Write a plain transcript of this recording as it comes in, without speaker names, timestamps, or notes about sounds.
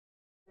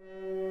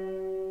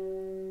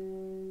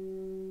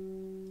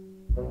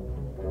Please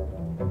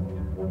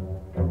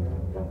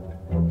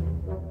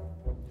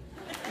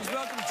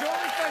welcome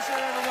Carrie Fisher,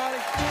 everybody.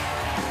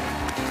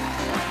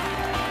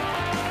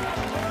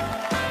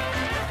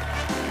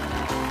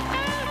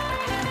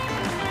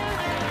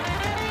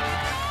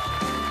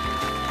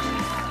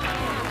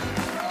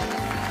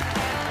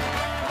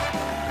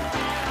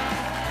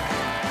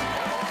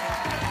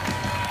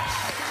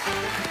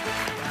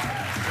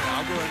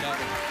 I'll go around that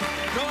way.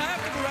 No, I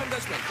have to go around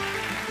this way.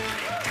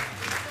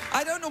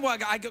 I don't know why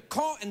I got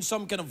caught in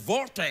some kind of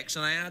vortex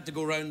and I had to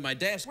go around my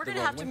desk. We're going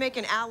to have to make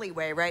an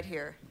alleyway right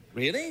here.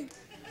 Really?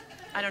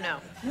 I don't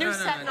know. New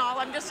set and all.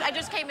 I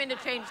just came in to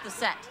change the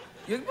set.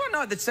 Well,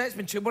 no, the set's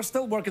been... We're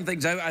still working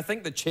things out. I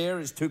think the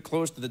chair is too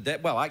close to the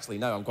desk. Well, actually,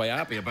 now I'm quite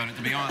happy about it,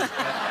 to be honest.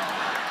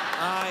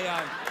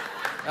 I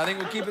think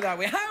we'll keep it that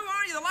way. How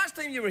are you? The last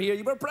time you were here,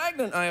 you were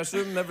pregnant. I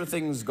assume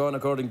everything's gone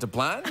according to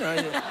plan.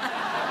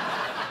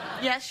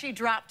 Yes, she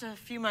dropped a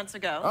few months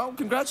ago. Oh,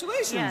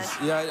 congratulations. Yes.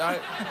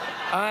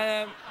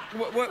 Yeah,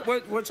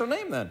 what's her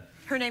name, then?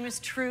 Her name is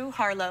True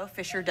Harlow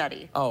Fisher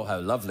Duddy. Oh, how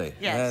lovely.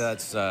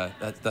 Yes. Yeah,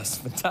 that's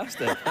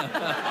fantastic.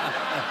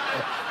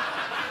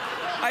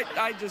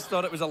 I just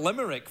thought it was a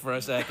limerick for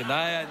a second.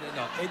 No,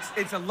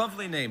 it's a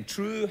lovely name.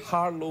 True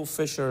Harlow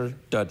Fisher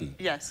Duddy.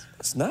 Yes.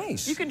 That's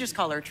nice. You can just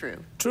call her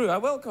True. True, I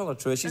will call her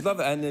True. She's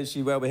lovely. And is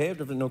she well behaved?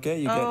 Everything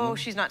okay? Oh,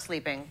 she's not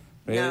sleeping.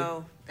 Really?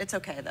 No, it's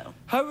okay, though.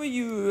 How are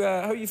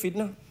you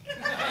feeding her?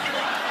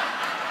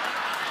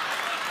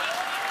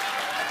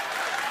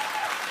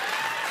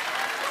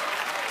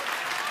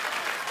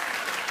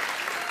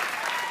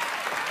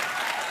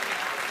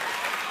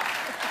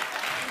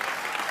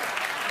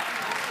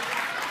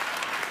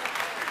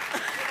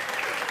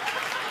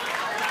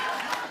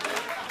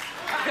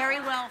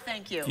 Very well,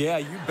 thank you. Yeah,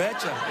 you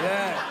betcha.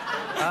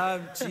 Yeah.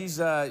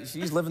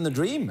 She's living the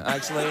dream,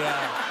 actually.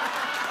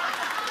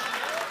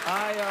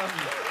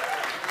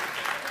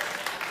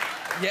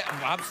 Yeah,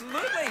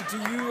 absolutely. Do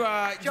you,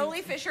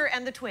 Jolie Fisher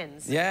and the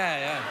twins.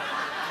 Yeah.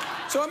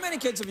 So how many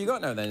kids have you got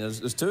now, then?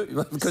 There's two?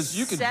 Because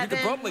you could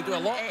probably do a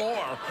lot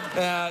more.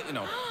 You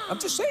know, I'm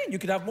just saying, you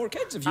could have more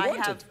kids if you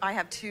wanted. I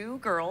have two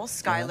girls,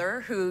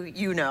 Skylar, who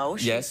you know.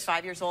 She's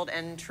 5 years old,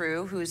 and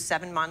True, who's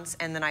 7 months.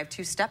 And then I have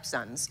two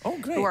stepsons. Oh,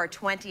 great. Who are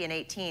 20 and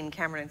 18,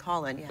 Cameron and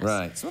Colin, yes.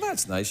 Right, so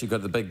that's nice. You've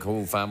got the big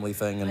whole family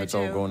thing, and it's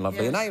all going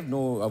lovely. Yes. And I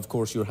know, of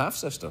course, your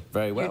half-sister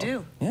very well. You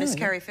do? Yeah, Miss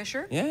Carrie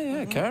Fisher?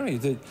 Yeah, Carrie.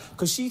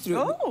 Because she threw...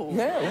 Oh!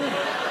 Yeah.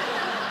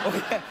 Oh,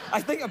 yeah.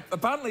 I think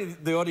apparently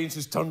the audience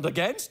has turned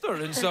against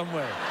her in some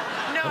way.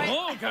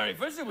 No, Carrie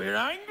Fisher, we're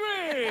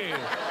angry.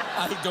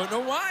 I don't know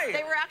why.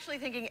 They were actually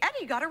thinking,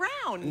 Eddie got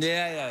around.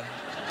 Yeah.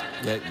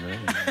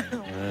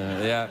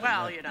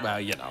 Well, you know. Well,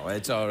 you know,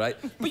 it's all right.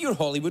 But you're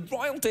Hollywood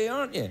royalty,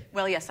 aren't you?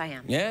 Well, yes, I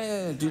am.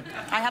 Yeah.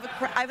 I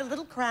have a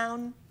little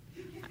crown.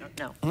 I don't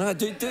know.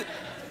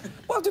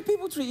 Well, do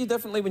people treat you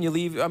differently when you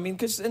leave? I mean,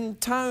 because in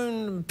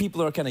town,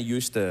 people are kind of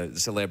used to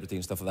celebrity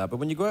and stuff like that. But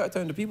when you go out of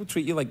town, do people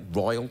treat you like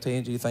royalty,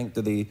 do you think?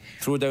 Do they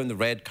throw down the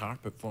red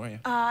carpet for you?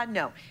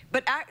 No.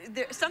 But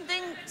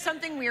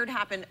something weird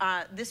happened.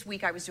 This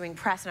week I was doing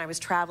press, and I was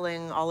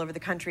traveling all over the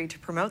country to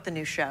promote the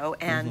new show.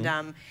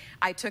 And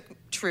I took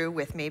True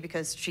with me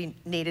because she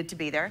needed to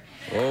be there.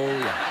 Oh,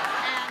 yeah.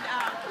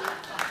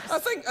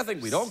 And I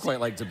think we'd all quite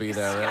like to be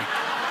there. Yeah.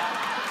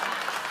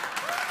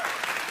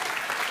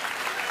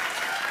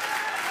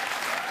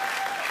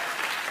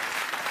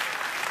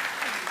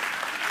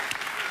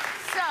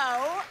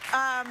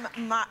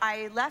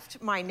 I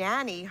left my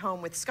nanny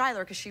home with Skylar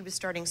because she was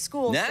starting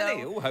school.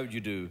 Nanny? Oh, how'd you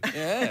do?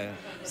 Yeah.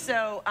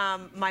 So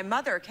my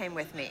mother came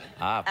with me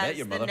as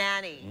your the mother.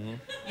 nanny.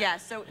 Yeah,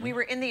 so we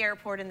were in the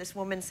airport, and this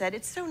woman said,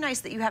 "It's so nice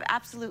that you have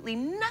absolutely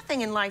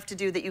nothing in life to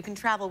do, that you can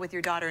travel with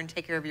your daughter and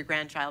take care of your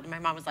grandchild." And my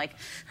mom was like,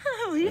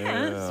 "Oh,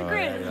 yeah, it's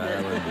great."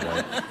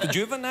 Yeah. Did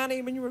you have a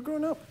nanny when you were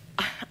growing up?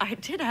 I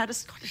did. I had a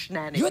Scottish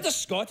nanny. You had a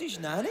Scottish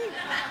nanny?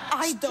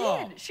 I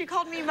did. She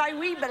called me my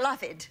wee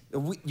beloved.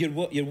 Your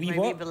what? Your wee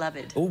what? Wee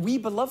beloved. Oh, wee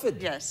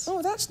beloved. Yes.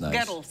 Oh, that's nice.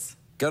 Giddles.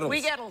 Giddles.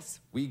 Wee Giddles.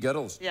 Wee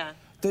Giddles. Yeah.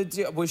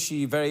 Was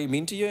she very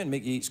mean to you and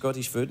make you eat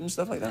Scottish food and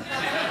stuff like that?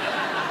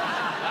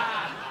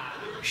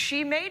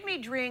 She made me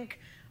drink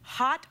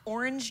hot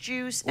orange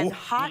juice and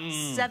hot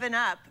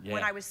 7-Up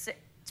when I was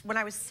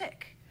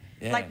sick.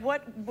 Yeah. Like,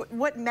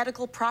 what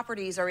medical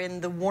properties are in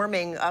the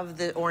warming of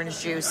the orange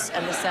juice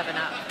and the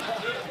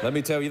 7-Up? Let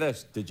me tell you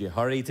this. Did you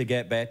hurry to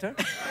get better?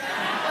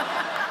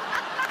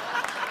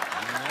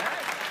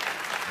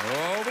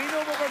 Oh, we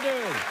know what we're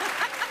doing.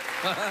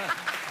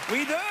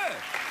 We do.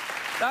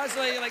 That's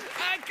like, you're like,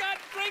 I can't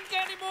drink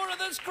any more of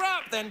this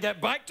crap. Then get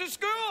back to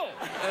school.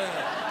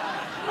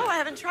 Oh, I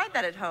haven't tried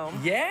that at home.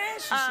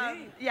 Yes, you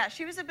see. Yeah,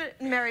 she was a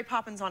bit Mary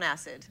Poppins on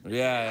acid.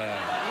 Yeah.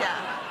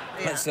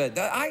 That's it.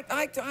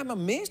 I'm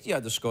amazed you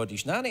had a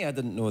Scottish nanny. I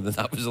didn't know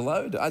that was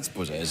allowed. I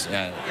suppose it is.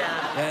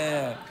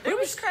 Yeah. It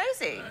was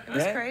crazy. It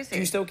was crazy. Do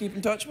you still keep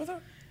in touch with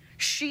her?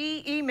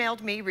 She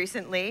emailed me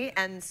recently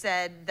and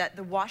said that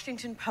the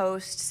Washington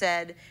Post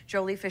said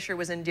Jolie Fisher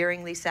was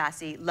endearingly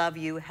sassy. Love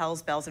you,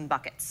 hells, bells, and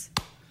buckets.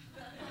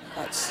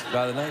 That's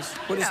rather nice.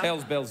 What does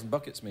hells, bells, and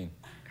buckets mean?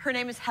 Her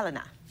name is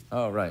Helena.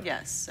 Oh, right.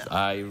 Yes. So.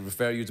 I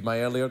refer you to my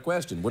earlier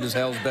question. What does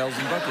Hell's Bells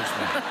and Buckets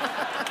mean?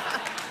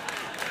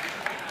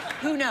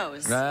 Who knows?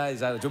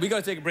 Exactly. So we got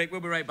to take a break.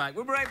 We'll be right back.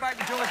 We'll be right back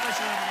with Joey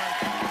Fisher.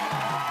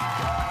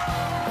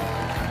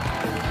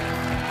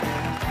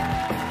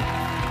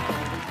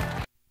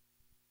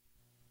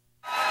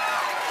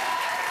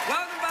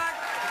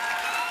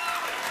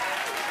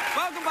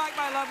 Welcome back,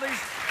 my lovelies.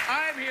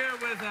 I'm here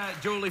with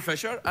Joey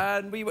Fisher,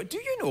 and do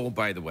you know,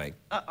 by the way?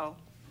 Uh-oh.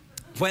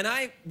 When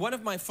one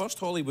of my first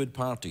Hollywood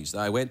parties that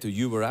I went to,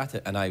 you were at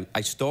it, and I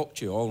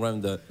stalked you all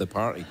around the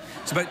party.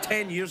 It's about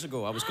 10 years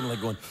ago. I was kind of like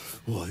going,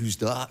 oh, who's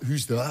that?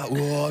 Who's that?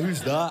 Oh,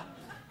 who's that?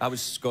 I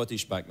was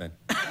Scottish back then.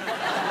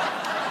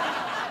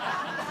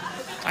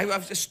 I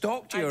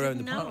stalked you around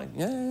the party.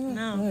 Yeah.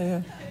 No.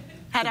 Yeah.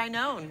 Had I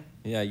known.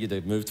 Yeah, you'd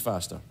have moved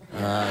faster.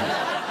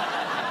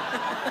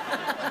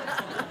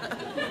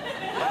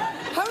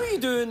 How are you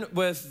doing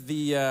with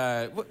the,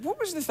 what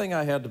was the thing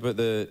I heard about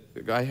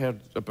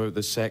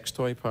the sex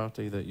toy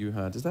party that you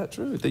had? Is that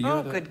true? That you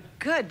had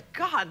good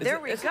God, there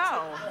we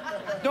go.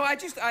 No, I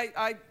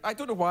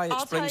don't know why it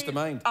springs to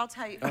mind. I'll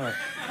tell you. All right.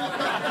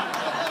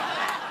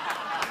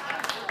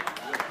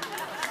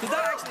 Did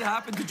that actually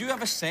happen? Did you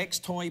have a sex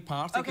toy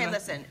party? Okay,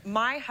 listen.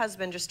 My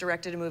husband just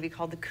directed a movie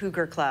called The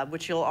Cougar Club,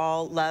 which you'll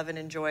all love and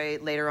enjoy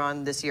later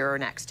on this year or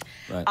next.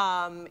 Right.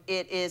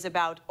 It is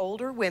about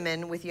older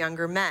women with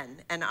younger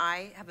men, and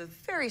I have a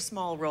very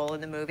small role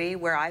in the movie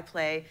where I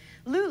play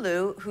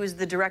Lulu, who is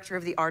the director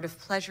of the Art of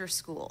Pleasure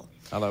School.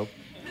 Hello.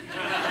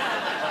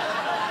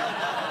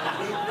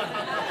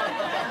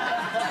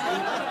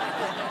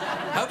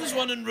 How does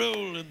one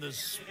enroll in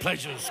this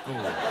pleasure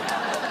school?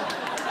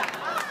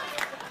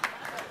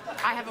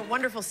 I have a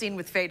wonderful scene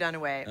with Faye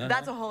Dunaway.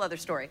 That's a whole other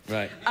story.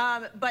 Right.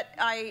 But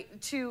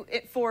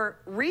for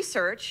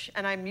research,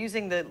 and I'm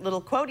using the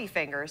little quotey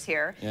fingers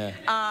here,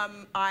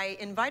 I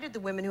invited the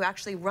women who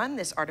actually run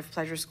this Art of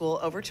Pleasure School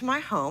over to my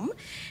home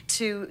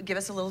to give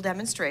us a little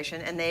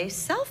demonstration, and they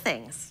sell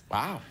things.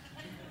 Wow.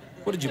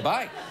 What did you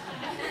buy?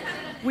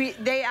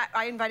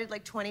 I invited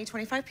like 20,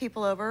 25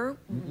 people over.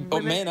 Oh,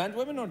 men and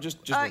women, or just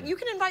women? You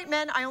can invite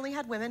men. I only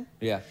had women.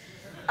 Yeah.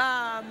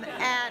 And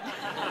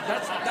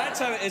that's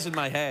how it is in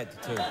my head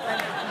too. You know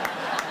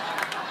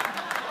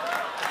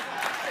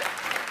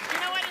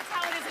what? It's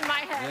how it is in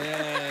my head.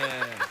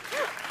 Yeah.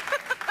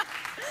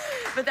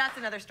 But that's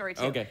another story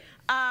too. Okay.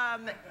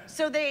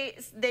 So they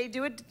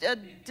do a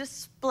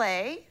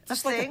display of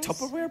Just like a things.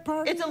 Tupperware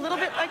party? It's a little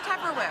bit like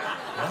Tupperware.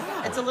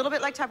 Wow. It's a little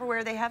bit like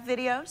Tupperware. They have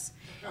videos.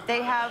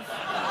 They have.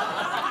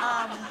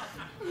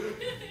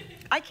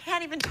 I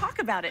can't even talk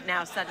about it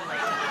now suddenly.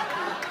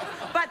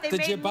 But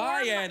Did you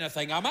buy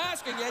anything? I'm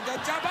asking you, did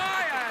you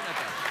buy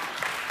anything?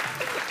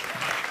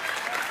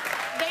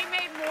 They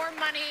made more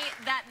money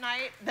that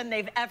night than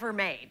they've ever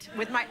made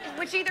with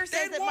which either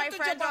says that my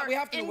friends are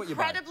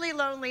incredibly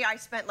lonely. I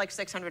spent like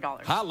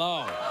 $600.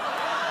 Hello.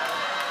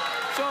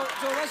 So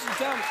listen,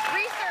 tell me.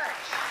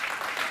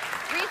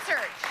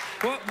 Research.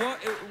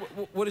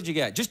 What did you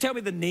get? Just tell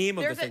me the name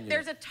of the thing.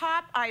 There's a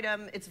top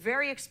item. It's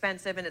very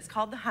expensive, and it's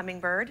called the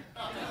Hummingbird.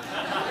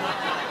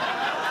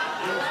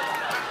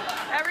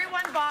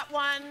 Everyone bought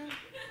one.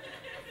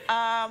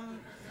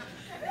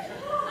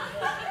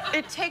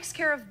 It takes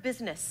care of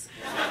business.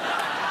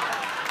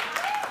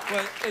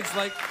 Well, it's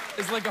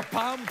like a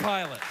Palm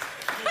Pilot.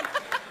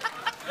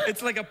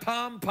 It's like a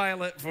Palm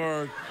Pilot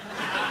for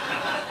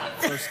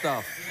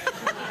stuff.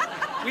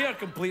 We are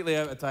completely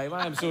out of time.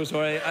 I am so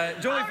sorry.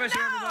 Joey Fisher,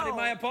 everybody.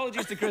 My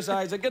apologies to Chris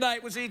Isaac. Good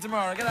night. We'll see you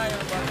tomorrow. Good night,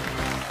 everybody.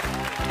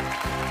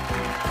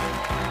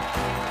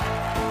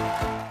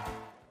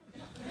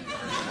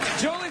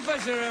 Joey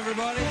Fisher,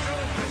 everybody.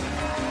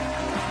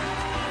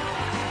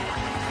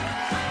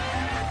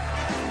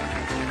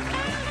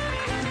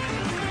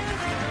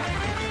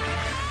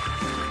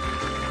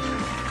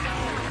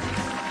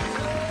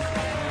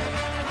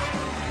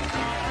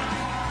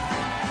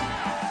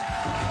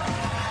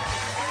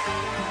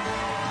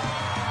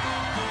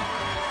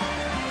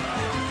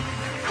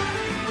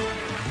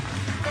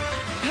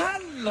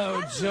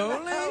 Hello, Jolie.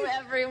 Hello,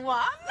 everyone.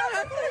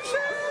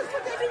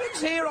 Everyone's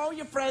here. All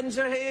your friends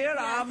are here.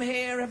 I'm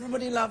here.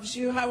 Everybody loves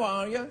you. How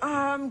are you?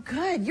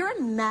 Good. You're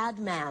a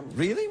madman.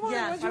 Really?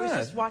 Yes, I was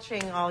just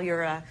watching all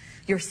your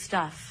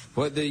stuff.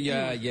 What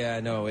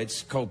no,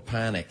 it's called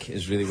Panic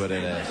is really what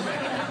it is.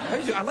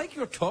 I like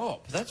your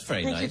top. That's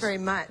very nice. Thank you very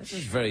much. This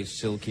is very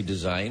silky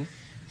design.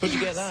 Where'd you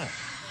get that?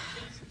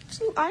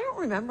 I don't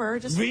remember.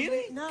 Just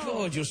really? No.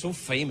 God, you're so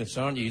famous,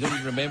 aren't you? You don't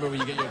even remember when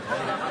you get your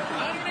clothes.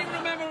 I don't even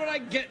remember when I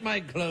get my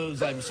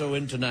clothes. I'm so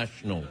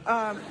international.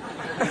 How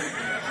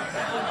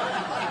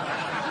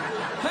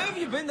have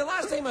you been? The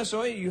last time I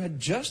saw you, you had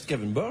just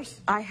given birth.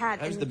 I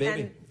had. How's the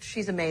baby? And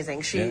she's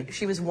amazing.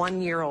 She was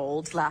 1 year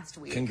old last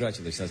week.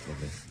 Congratulations, that's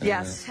lovely.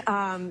 Yes,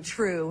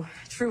 True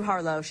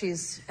Harlow.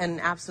 She's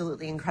an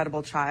absolutely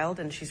incredible child,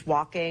 and she's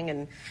walking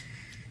and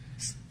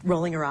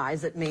rolling her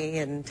eyes at me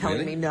and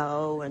telling me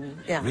no, and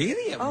yeah.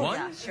 Really? At one?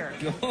 Yeah, sure.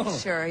 Oh.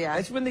 Sure, yeah.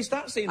 It's when they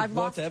start saying I've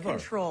whatever.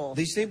 lost control.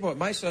 They say what?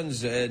 My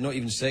son's not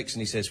even 6,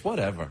 and he says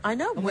whatever. I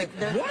know. I'm like,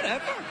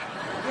 whatever?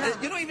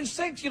 You're not even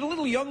 6. You're a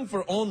little young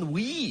for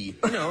ennui.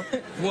 You know,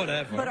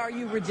 whatever. But are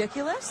you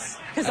ridiculous?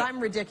 Because I'm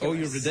ridiculous. Oh,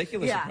 you're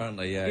ridiculous,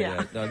 apparently.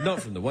 Yeah. No,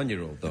 not from the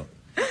 1-year-old, though.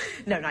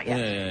 No, not yet.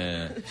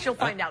 Yeah. She'll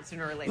find out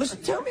sooner or later.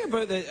 Listen, tell me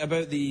about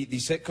the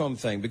sitcom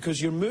thing, because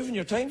you're moving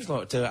your time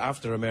slot to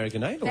after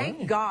American Idol.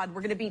 Thank God.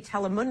 We're going to be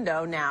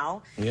Telemundo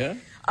now. Yeah?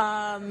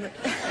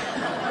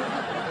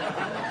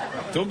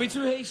 Don't be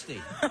too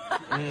hasty.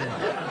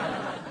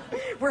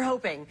 We're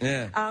hoping.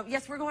 Yeah.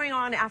 Yes, we're going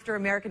on after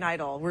American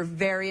Idol. We're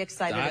very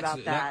excited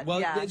about that.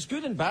 Well, it's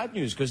good and bad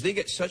news, because they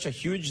get such a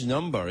huge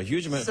number, a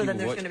huge amount of people. So then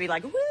there's going to be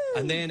like, woo!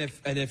 And then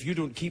if you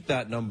don't keep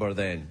that number,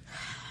 then...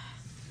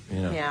 You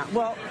know. Yeah,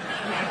 well...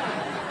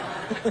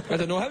 I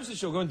don't know, how's the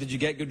show going? Did you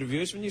get good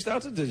reviews when you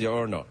started, did you,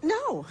 or not?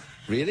 No.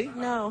 Really?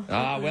 No.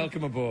 Ah,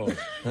 welcome aboard.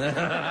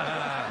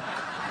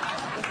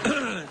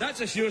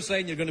 That's a sure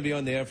sign you're going to be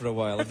on the air for a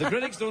while. If the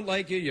critics don't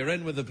like you, you're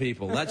in with the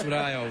people. That's what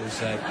I always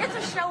say. It's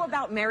a show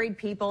about married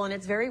people, and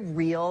it's very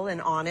real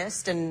and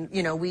honest, and,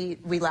 you know, we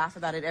laugh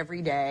about it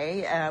every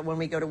day when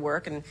we go to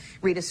work and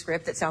read a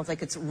script that sounds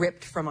like it's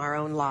ripped from our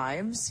own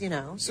lives, you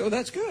know. So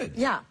that's good.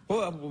 Yeah.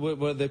 Well,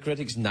 were the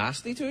critics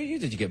nasty to you?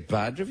 Did you get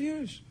bad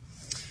reviews?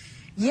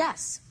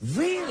 Yes.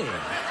 Really?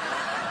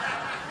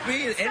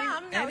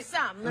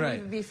 Some.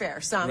 Let me be fair.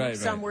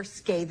 Some were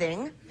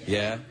scathing.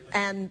 Yeah.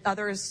 And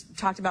others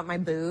talked about my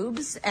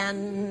boobs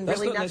and that's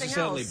really not nothing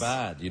necessarily else.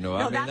 bad, you know.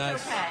 No, I mean,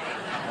 that's okay.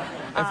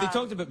 If they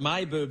talked about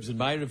my boobs in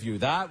my review,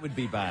 that would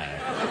be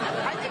bad.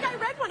 I think I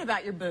read one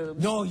about your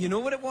boobs. No, you know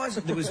what it was?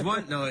 There was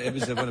one. No, it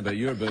was the one about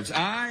your boobs. When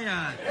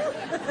I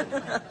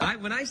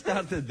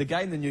started, the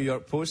guy in the New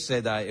York Post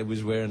said I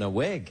was wearing a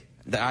wig.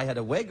 That I had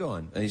a wig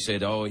on, and he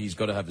said, "Oh, he's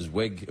got to have his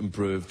wig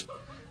improved."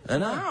 I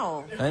know.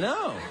 Wow. I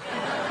know.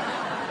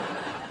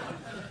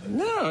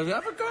 No,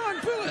 have a go on,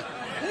 pull it.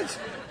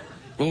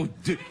 Oh,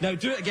 now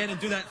do it again and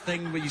do that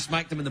thing where you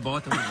smacked him in the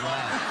bottom as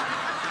well.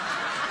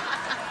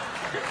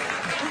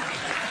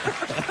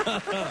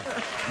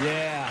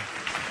 Yeah.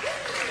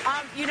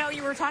 You know,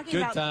 you were talking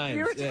Good about...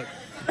 times.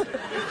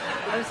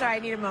 I'm sorry, I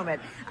need a moment.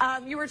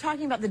 You were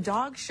talking about the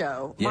dog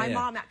show. My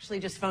mom actually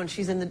just phoned.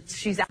 She's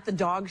at the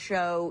dog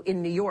show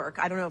in New York.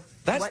 I don't know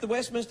if... That's the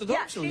Westminster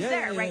Dog Show. She's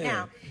there right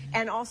now.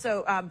 And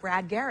also,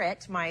 Brad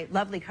Garrett, my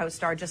lovely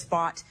co-star, just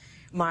bought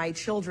my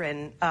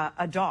children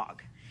a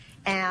dog.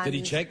 And did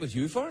he check with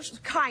you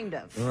first? Kind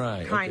of.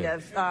 Right. Kind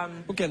of.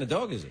 What kind of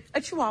dog is it? A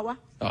Chihuahua.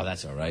 Oh,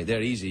 that's all right.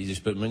 They're easy. You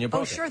just put them in your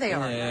pocket. Oh, sure they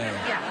are.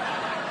 Yeah.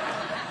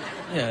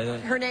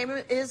 Her name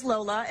is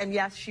Lola, and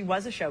yes, she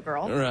was a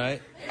showgirl. Right.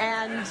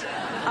 And,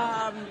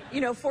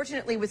 you know,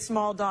 fortunately with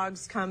small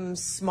dogs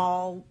comes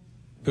small...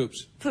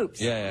 Poops.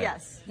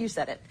 Yes, you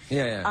said it.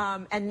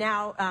 And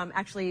now,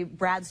 actually,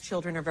 Brad's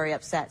children are very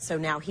upset, so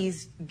now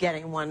he's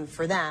getting one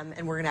for them,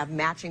 and we're going to have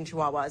matching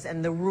Chihuahuas.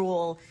 And the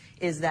rule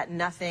is that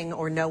nothing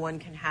or no one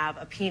can have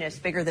a penis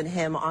bigger than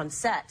him on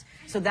set.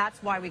 So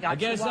that's why we got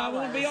Chihuahuas. I guess I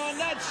won't be on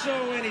that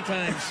show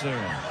anytime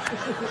soon.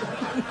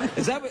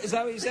 Is that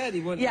what he said?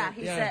 He wouldn't. Yeah,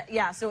 he said.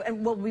 Yeah. So,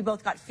 and well, we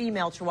both got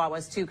female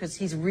Chihuahuas too, because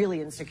he's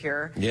really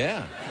insecure.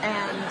 Yeah.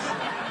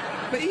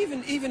 And. But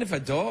even if a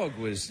dog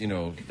was, you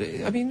know,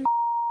 I mean.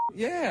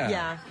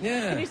 Yeah.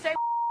 Can you say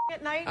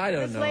at night? I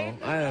don't know.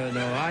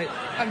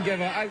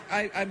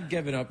 I'm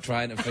giving up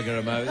trying to figure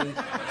them out.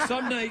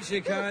 Some nights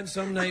you can,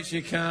 some nights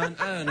you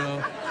can't. I don't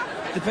know.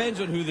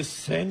 Depends on who the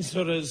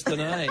censor is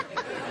tonight.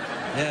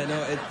 Yeah,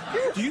 no.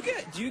 Do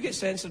you get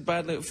censored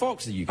badly at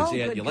Fox? That you can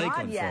say you like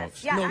on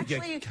Fox. Yeah, no,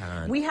 actually, you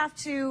can't. we have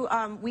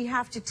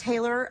to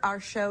tailor our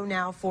show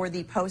now for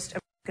the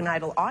post-American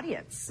Idol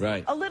audience.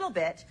 Right. A little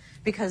bit,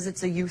 because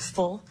it's a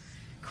youthful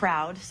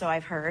crowd, so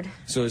I've heard.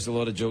 So there's a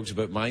lot of jokes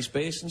about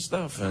MySpace and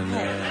stuff, and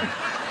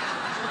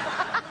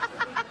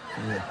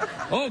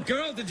oh,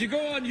 girl, did you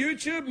go on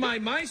YouTube? My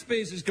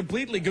MySpace is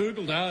completely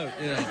Googled out.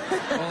 Yeah,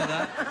 all of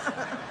that.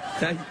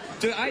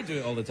 I do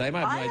it all the time.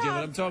 I have no idea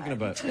what I'm talking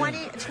about.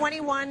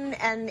 21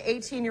 and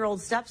 18-year-old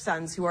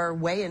stepsons who are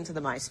way into the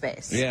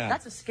MySpace. Yeah.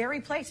 That's a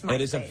scary place, MySpace.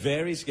 It is a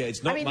very scary...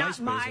 It's not MySpace.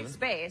 Not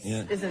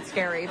MySpace isn't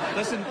scary. But...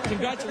 Listen,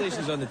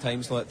 congratulations on the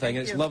time slot thing.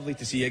 It's lovely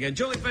to see you again.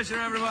 Jolie Fisher,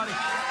 everybody.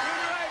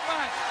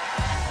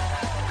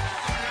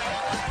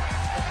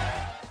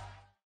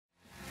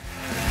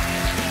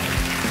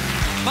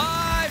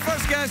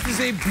 Guest is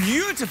a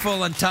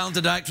beautiful and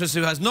talented actress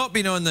who has not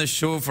been on this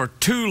show for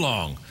too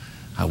long.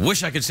 I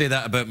wish I could say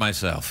that about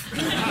myself.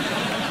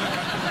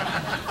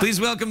 Please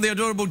welcome the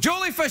adorable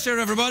Jolie Fisher,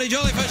 everybody.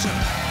 Jolie Fisher.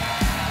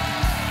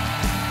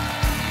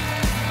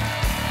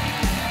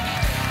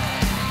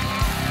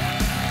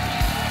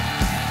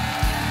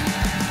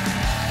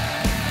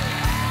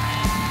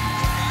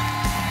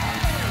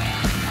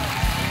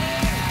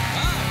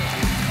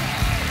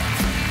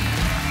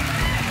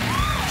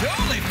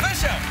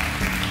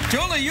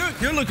 Jolie,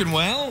 you're looking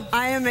well.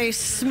 I am a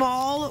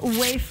small,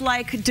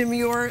 waif-like,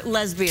 demure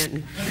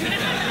lesbian.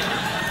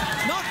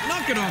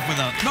 Knock it off with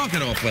that. Knock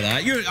it off with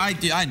that.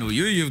 I know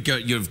you. You've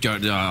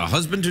got a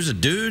husband who's a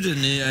dude, and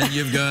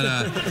you've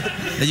got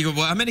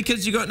what? How many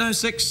kids you got now?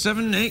 6,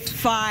 7, 8?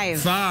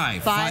 5.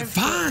 Five.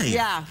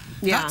 Yeah.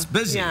 That's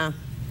busy. Yeah.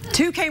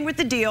 2 came with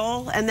the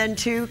deal, and then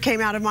 2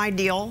 came out of my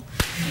deal.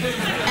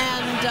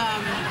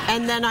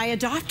 And then I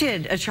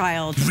adopted a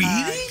child.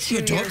 Really? 2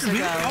 years ago.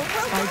 Really?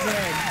 Oh, well done.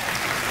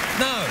 I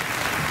Now,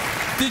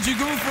 did.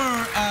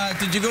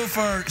 did you go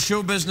for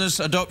show business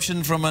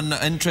adoption from an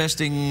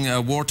interesting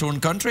war-torn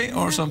country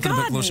or something a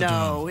bit closer to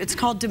home? No, it's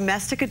called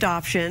domestic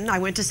adoption. I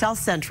went to South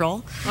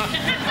Central.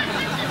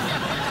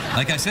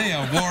 Like I say,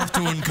 a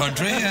war-torn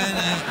country.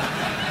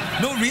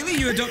 No, really,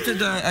 you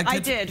adopted a kid? I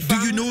did. Do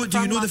you know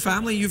the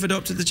family you've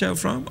adopted the child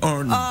from,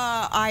 or no?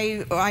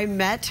 I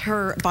met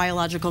her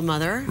biological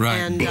mother. Right.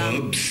 And,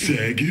 Bob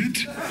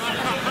Saget?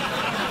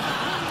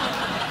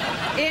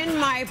 in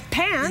my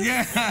pants.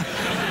 Yeah.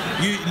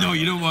 No,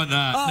 you don't want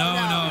that.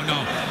 Oh,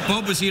 no.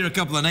 Bob was here a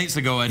couple of nights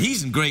ago, and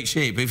he's in great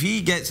shape. If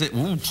he gets it,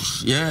 ooh,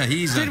 yeah,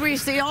 he's. Did we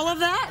see all of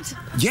that?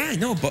 Yeah,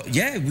 no, but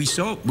yeah, we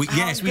saw. We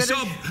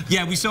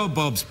saw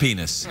Bob's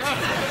penis.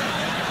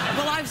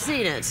 Well, I've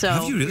seen it, so.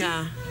 Have you really?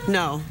 Yeah.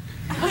 No.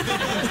 You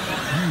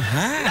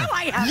have. No,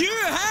 I haven't. You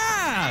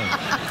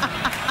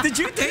have. Did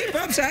you date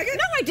Bob Saget?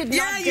 No, I did not.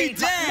 Yeah, you date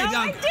did. No,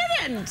 I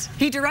didn't.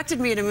 He directed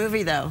me in a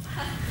movie, though.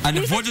 And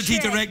He's what a did he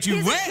chick. direct you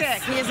He's with? A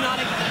chick. He is not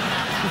a.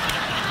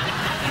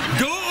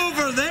 Go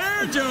over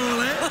there,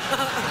 Jolie.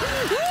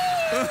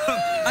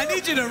 I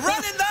need you to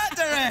run in that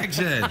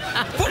direction.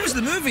 What was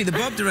the movie that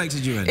Bob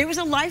directed you in? It was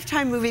a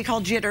Lifetime movie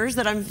called Jitters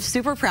that I'm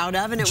super proud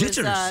of, and it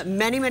Jitters? was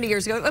many, many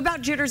years ago.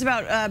 About Jitters,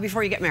 about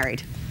before you get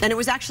married, and it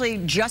was actually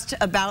just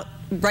about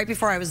right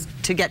before I was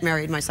to get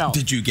married myself.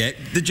 Did you get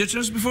the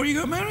jitters before you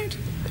got married?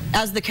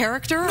 As the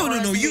character? No, or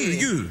as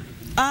you.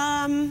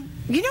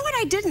 You know what?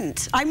 I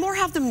didn't. I more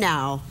have them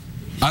now.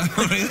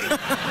 Really?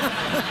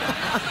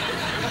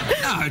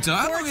 No, it's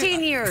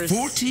 14 years.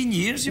 14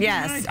 years you've been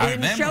Yes. married? I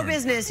In remember. show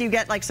business, you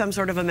get like some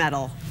sort of a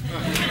medal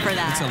for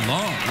that. It's a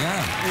lot,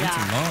 yeah. It's a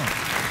lot.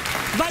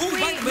 But, Oh, by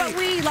the way- but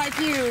we, like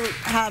you,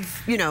 have,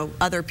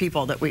 other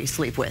people that we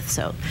sleep with,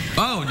 so.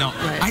 Oh, no.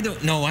 Right. I don't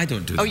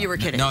do that. Oh, you were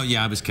kidding? No,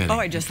 yeah, I was kidding. Oh,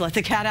 I just let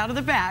the cat out of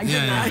the bag,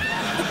 didn't I?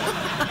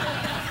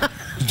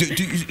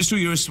 So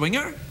you're a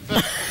swinger?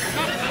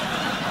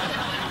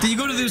 Do you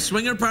go to those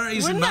swinger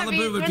parties in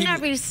Malibu Wouldn't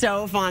that be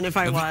so fun if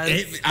I was?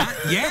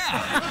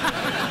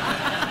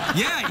 Yeah.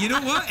 Yeah, you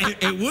know what?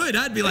 It would.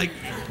 I'd be like,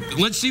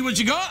 let's see what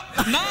you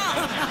got. No.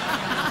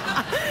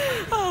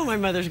 Oh, my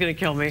mother's going to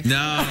kill me.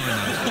 No.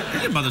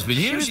 Your mother's been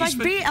here. She was like,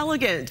 be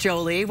elegant,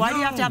 Jolie. Why do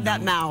you have to have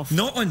that mouth?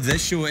 Not on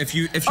this show. If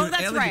you're that's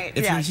elegant, right,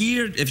 if yes.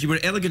 you're here, if you were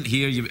elegant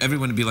here,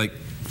 everyone would be like,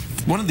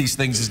 one of these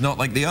things is not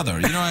like the other.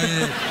 You know,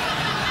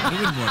 it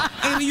wouldn't work.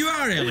 And you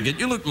are elegant.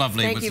 You look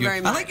lovely. Thank with you your,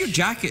 very much. I like your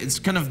jacket. It's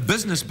kind of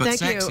business but Thank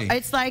sexy. you.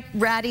 It's like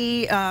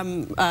ratty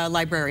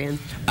librarian.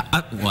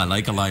 Well, I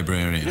like a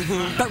librarian.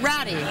 But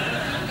ratty.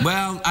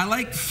 Well, I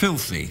like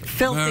filthy.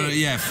 Filthy.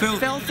 Yeah,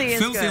 Filthy is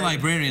filthy good.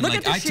 librarian. Look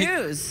like, at the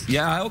shoes.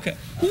 Yeah, okay.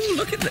 Ooh,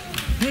 look at that.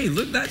 Hey,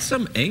 look, that's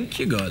some ink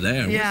you got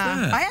there. Yeah.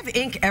 What's that? I have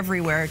ink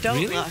everywhere. Don't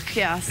Really? look.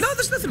 Yes. No,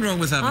 there's nothing wrong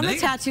with having I'm a ink.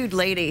 tattooed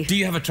lady. Do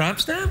you have a tramp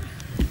stamp?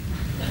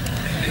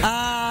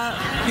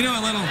 You know,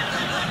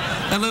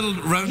 a little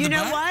round You the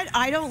know back? what?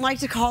 I don't like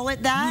to call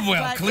it that.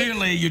 Well, but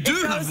clearly you do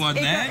it have goes- one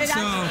then, so...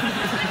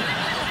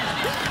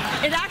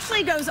 It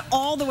actually goes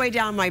all the way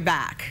down my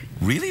back.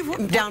 Really?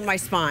 Down my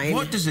spine.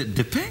 What does it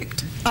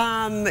depict?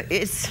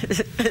 It's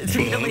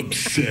really... Bob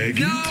Saget?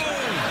 No!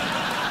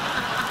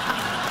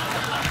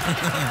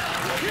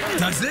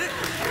 Does it?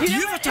 Do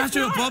you have a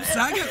tattoo of Bob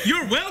Saget?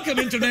 You're welcome,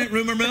 Internet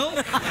Rumor Mill.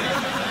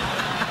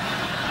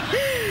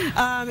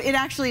 It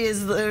actually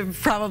is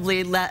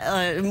probably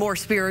more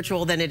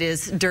spiritual than it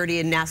is dirty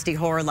and nasty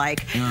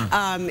horror-like.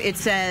 Yeah. It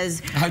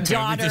says How terribly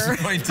daughter.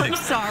 disappointing. I'm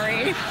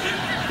sorry.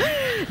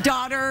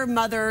 Daughter,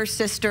 mother,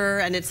 sister,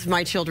 and it's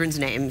my children's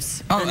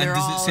names. Oh, and they're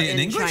does it all say it in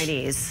English?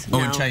 Chinese.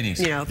 Oh, in Chinese.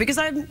 You know, because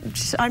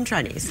I'm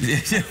Chinese.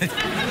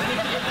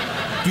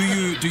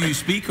 Do you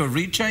speak or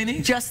read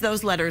Chinese? Just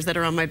those letters that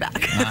are on my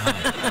back.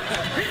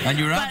 And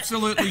you're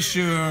absolutely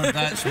sure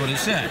that's what it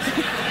says?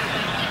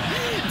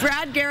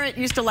 Brad Garrett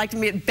used to like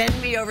to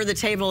bend me over the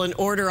table and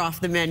order off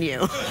the menu.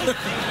 Oh,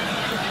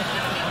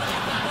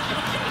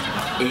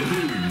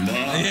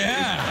 my.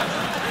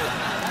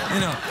 Yeah. You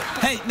know.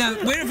 Hey, now,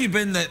 where have you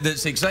been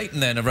that's exciting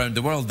then around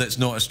the world that's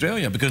not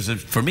Australia? Because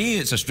for me,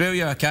 it's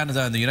Australia,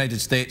 Canada, and the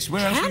United States.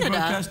 Where else have you Canada?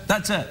 broadcast?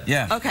 That's it,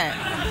 yeah. Okay.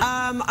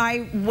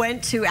 I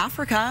went to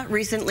Africa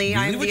recently.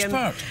 Really? Which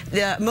part?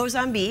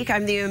 Mozambique.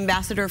 I'm the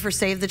ambassador for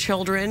Save the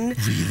Children.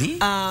 Really?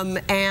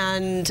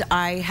 And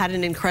I had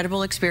an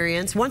incredible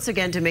experience, once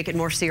again, to make it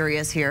more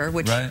serious here,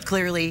 which Right.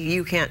 clearly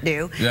you can't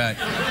do. Right.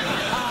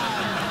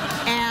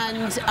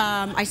 And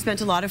I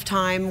spent a lot of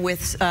time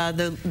with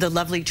the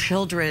lovely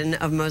children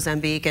of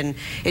Mozambique, and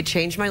it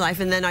changed my life.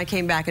 And then I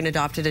came back and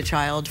adopted a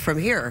child from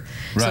here.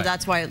 So Right.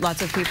 that's why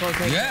lots of people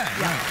think... Yeah.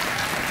 Right.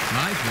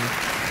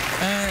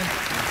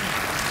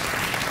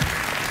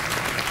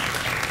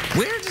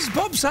 Where does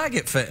Bob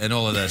Saget fit in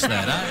all of this then?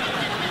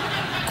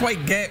 I don't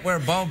quite get where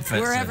Bob fits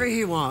Wherever in.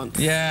 he wants.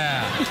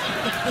 Yeah.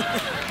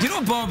 You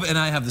know, Bob and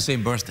I have the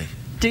same birthday.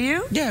 Do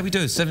you? Yeah, we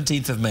do.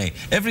 17th of May.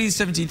 Every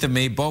 17th of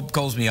May, Bob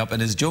calls me up, and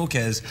his joke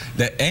is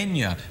that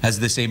Enya has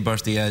the same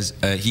birthday as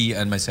he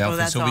and myself. Oh,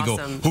 that's and so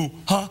awesome. we go, hoo,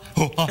 ha,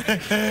 hoo, ha, he,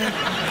 he.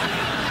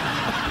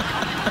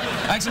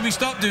 Actually, we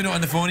stopped doing it on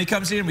the phone. He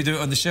comes here and we do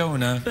it on the show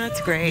now. That's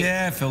great.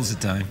 Yeah, it fills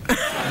the time.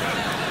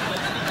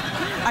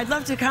 I'd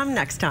love to come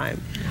next time.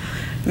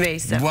 May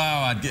 7th.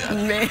 Wow, I'd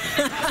May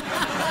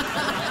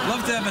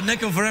love to have a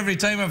nickel for every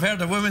time I've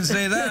heard a woman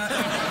say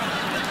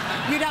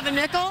that. You'd have a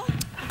nickel?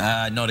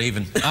 Not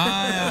even.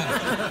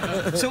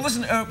 So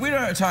listen, we're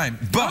out of time,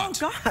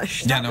 but... Oh,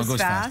 gosh. Yeah, That no, it was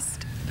goes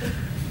fast.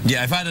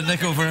 Yeah, I've had a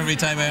nickel for every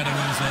time I heard a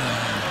woman say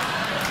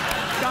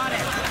that. Got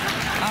it.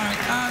 All right,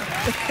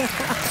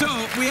 so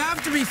we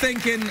have to be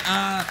thinking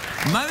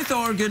mouth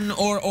organ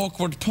or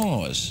awkward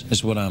pause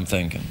is what I'm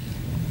thinking.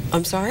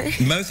 I'm sorry?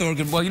 Mouth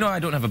organ, well, you know, I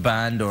don't have a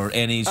band or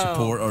any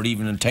support or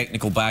even a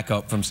technical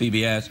backup from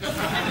CBS.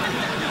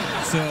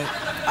 So...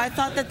 I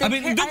thought that they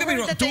don't get me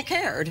wrong. they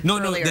cared. No,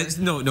 earlier.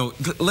 no.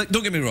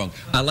 Don't get me wrong.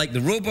 I like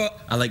the robot.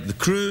 I like the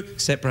crew,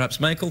 except perhaps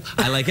Michael.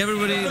 I like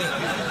everybody.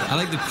 I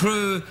like the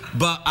crew,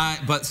 but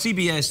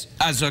CBS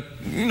as a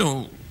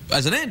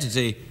as an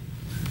entity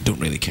don't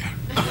really care.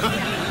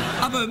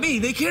 About me,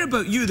 they care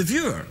about you, the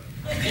viewer.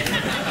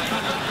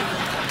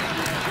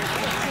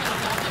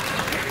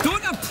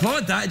 Don't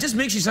applaud that. It just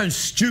makes you sound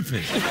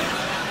stupid.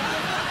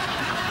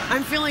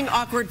 I'm feeling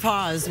awkward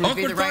pause would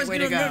be the right way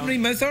to go. Awkward pause,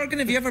 mouth organ?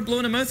 Have you ever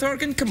blown a mouth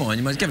organ? Come on,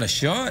 you must give it a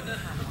shot.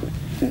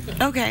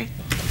 Okay.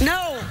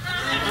 No!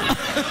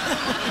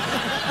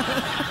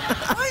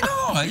 Why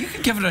not? You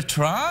can give it a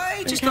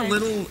try. Just Okay.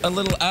 a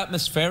little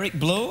atmospheric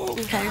blow.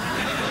 Okay.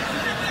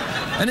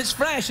 And it's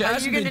fresh. It Are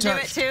hasn't you been going to do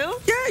it touched. too?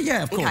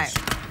 Yeah, of course.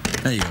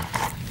 Okay. There you go.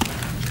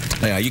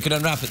 Yeah, you can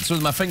unwrap it so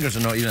my fingers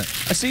are not even...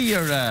 I see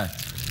your...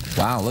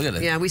 Wow, look at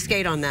it. Yeah, we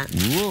skate on that.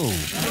 Whoa.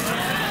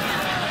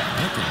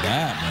 Look at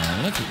that,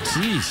 man. Look at...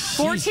 Geez.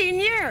 14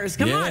 years.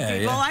 Come on, Yeah,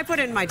 people. yeah. I put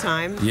in my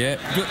time. Yeah.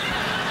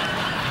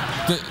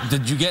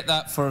 Did you get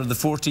that for the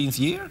 14th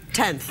year?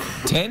 10th.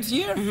 10th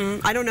year?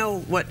 Mm-hmm. I don't know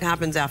what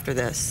happens after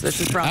this. This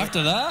is probably...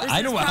 After that? This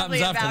I know is what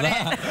happens probably after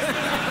about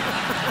that.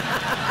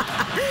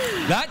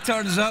 That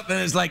turns up and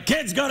it's like,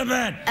 kids, go to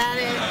bed.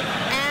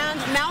 And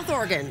mouth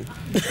organ.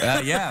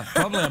 Yeah,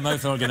 probably a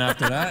mouth organ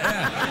after that,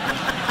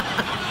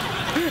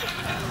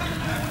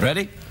 yeah.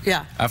 Ready?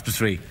 Yeah. After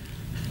 3.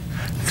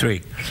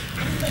 3.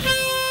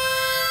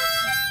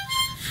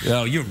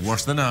 Oh, you're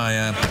worse than I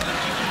am.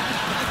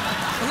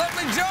 The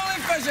lovely Jolly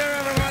Fisher,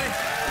 everybody.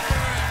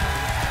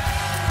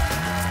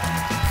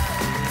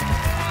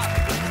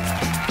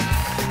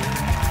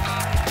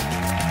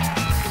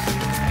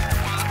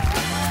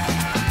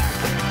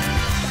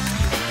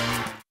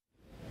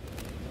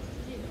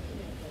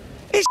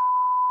 It's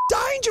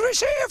dangerous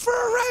here for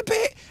a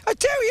rabbit. I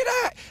tell you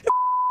that. The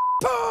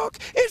park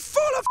is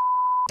full of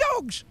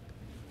dogs.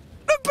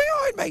 Look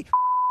behind me.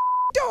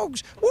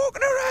 Dogs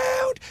walking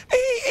around,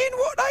 eating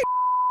what they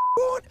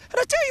want. And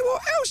I tell you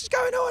what else is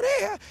going on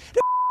here.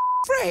 The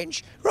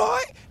French,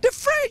 right? The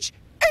French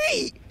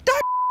eat.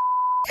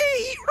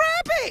 They eat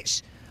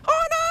rabbits.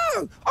 I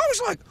know. I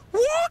was like,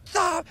 what the?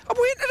 I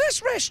went to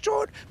this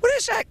restaurant with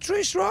this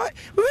actress, right?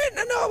 We went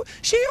and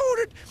she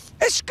ordered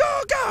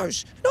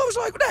escargots. And I was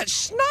like, well, that's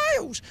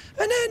snails.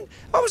 And then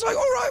I was like,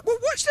 all right, well,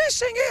 what's this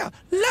thing here?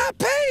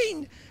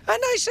 Lapine.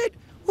 And they said,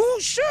 oh,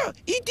 sure,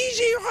 it is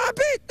a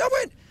rabbit. I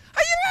went,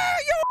 are you out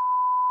of your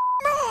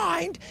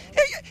mind?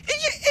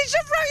 It's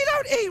a you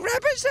don't eat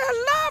rabbits.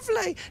 They're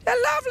lovely.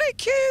 They're lovely,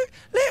 cute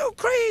little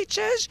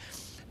creatures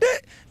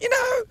that,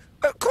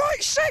 are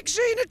quite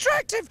sexy and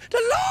attractive.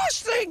 The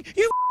last thing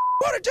you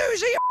want to do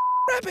is eat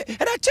a rabbit.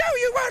 And I tell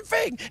you one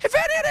thing, if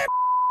any of them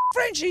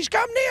Frenchies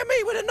come near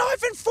me with a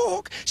knife and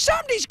fork,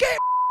 somebody's getting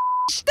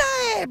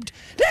stabbed.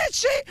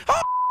 That's it.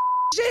 I'm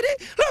in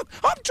it. Look,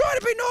 I'm trying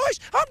to be nice.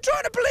 I'm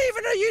trying to believe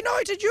in a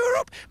united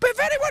Europe. But if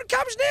anyone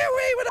comes near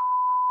me with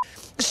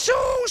a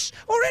sauce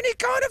or any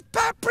kind of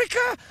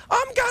paprika,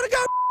 I'm going to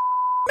go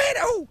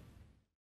mental.